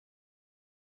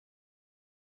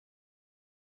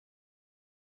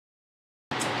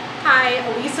Hi,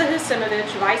 Elisa Hasimovich,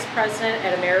 Vice President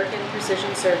at American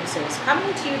Precision Services,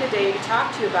 coming to you today to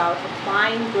talk to you about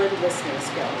applying good listening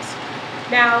skills.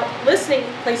 Now, listening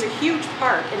plays a huge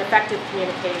part in effective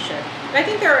communication, and I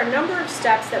think there are a number of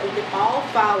steps that we could all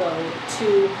follow to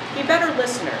be better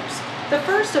listeners. The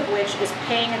first of which is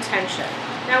paying attention.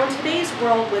 Now, in today's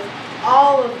world, with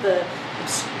all of the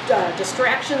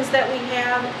distractions that we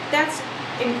have, that's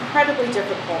incredibly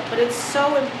difficult, but it's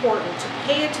so important to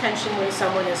pay attention when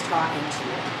someone is talking to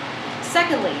you.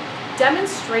 Secondly,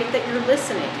 demonstrate that you're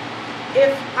listening.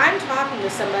 If I'm talking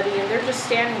to somebody and they're just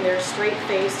standing there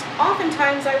straight-faced,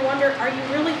 oftentimes I wonder, are you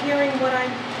really hearing what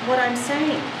I'm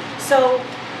saying? So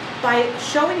by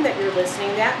showing that you're listening,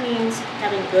 that means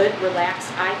having good, relaxed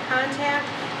eye contact,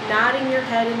 nodding your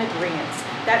head in agreement.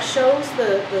 That shows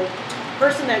the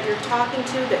person that you're talking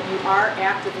to that you are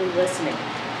actively listening.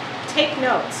 Take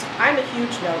notes. I'm a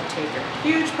huge note taker,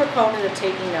 huge proponent of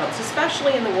taking notes,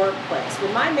 especially in the workplace.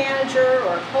 When my manager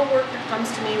or a coworker comes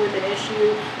to me with an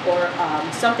issue or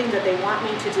something that they want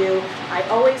me to do, I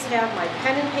always have my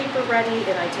pen and paper ready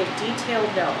and I take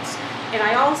detailed notes. And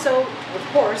I also, of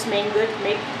course, maintain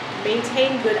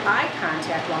good eye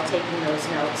contact while taking those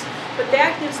notes. But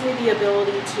that gives me the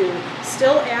ability to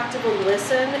still actively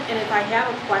listen, and if I have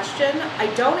a question, I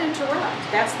don't interrupt.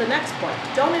 That's the next point.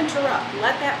 Don't interrupt.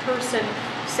 Let that person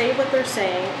say what they're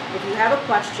saying. If you have a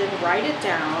question, write it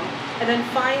down. And then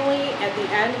finally, at the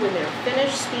end, when they're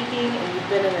finished speaking and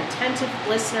you've been an attentive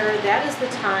listener, that is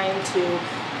the time to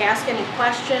ask any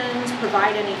questions,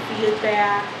 provide any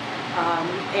feedback,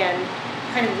 and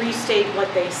kind of restate what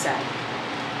they said.